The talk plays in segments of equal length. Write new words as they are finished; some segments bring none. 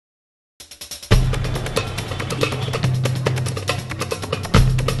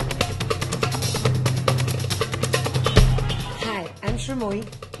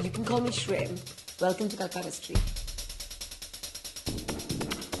can call me Shrim. Welcome to Calcutta Street.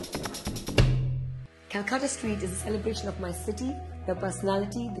 Calcutta Street is a celebration of my city, the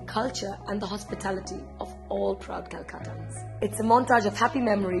personality, the culture, and the hospitality of all proud Calcuttans. It's a montage of happy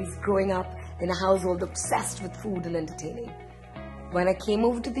memories growing up in a household obsessed with food and entertaining. When I came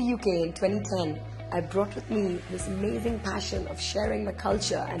over to the UK in 2010, I brought with me this amazing passion of sharing my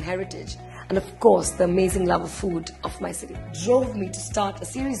culture and heritage, and of course the amazing love of food of my city drove me to start a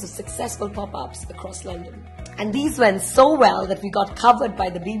series of successful pop-ups across London. And these went so well that we got covered by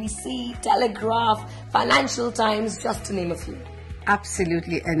the BBC, Telegraph, Financial Times, just to name a few.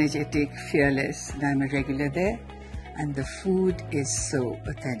 Absolutely energetic, fearless, and I'm a regular there. And the food is so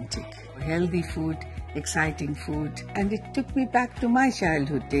authentic. Healthy food, exciting food, and it took me back to my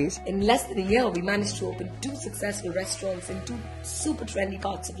childhood days. In less than a year, we managed to open 2 successful restaurants in 2 super trendy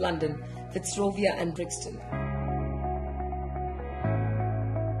parts of London, Fitzrovia and Brixton.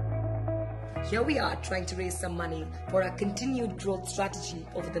 Here we are trying to raise some money for our continued growth strategy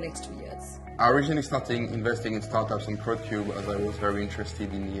over the next 2 years. I originally started investing in startups on CrowdCube as I was very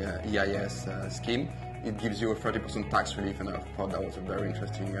interested in the EIS scheme. It gives you a 30% tax relief, and I thought that was a very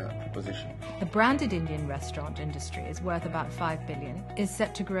interesting proposition. The branded Indian restaurant industry is worth about $5 billion, is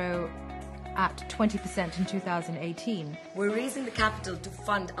set to grow at 20% in 2018. We're raising the capital to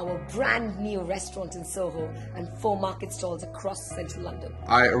fund our brand new restaurant in Soho and 4 market stalls across central London.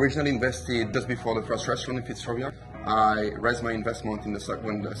 I originally invested just before the first restaurant in Fitzrovia. I raised my investment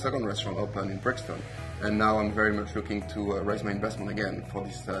when the second restaurant opened in Brixton. And now I'm very much looking to raise my investment again for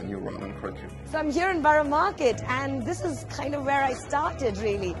this new round on CrowdCube. So I'm here in Borough Market, and this is kind of where I started,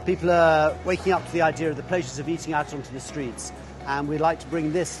 really. People are waking up to the idea of the pleasures of eating out onto the streets, and we'd like to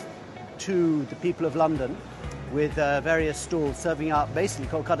bring this to the people of London with various stalls serving out basically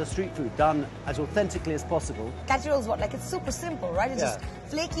Calcutta street food done as authentically as possible. Kathi rolls, like it's super simple, right? It's just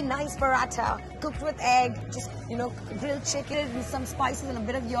flaky, nice paratha, cooked with egg, just, grilled chicken with some spices and a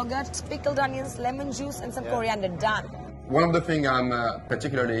bit of yogurt, pickled onions, lemon juice and some coriander, done. One of the things I'm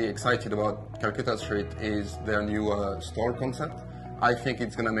particularly excited about Calcutta Street is their new store concept. I think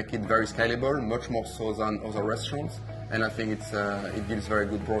it's going to make it very scalable, much more so than other restaurants. And I think it gives very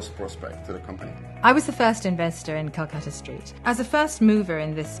good growth prospect to the company. I was the first investor in Calcutta Street. As a first mover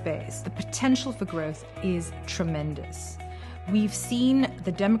in this space, the potential for growth is tremendous. We've seen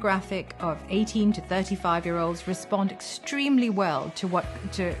the demographic of 18 to 35-year-olds respond extremely well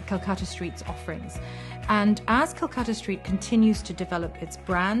to Calcutta Street's offerings. And as Calcutta Street continues to develop its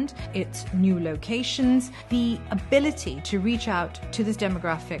brand, its new locations, the ability to reach out to this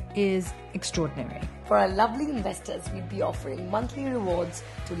demographic is extraordinary. For our lovely investors, we'd be offering monthly rewards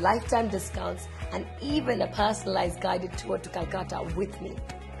to lifetime discounts and even a personalized guided tour to Calcutta with me.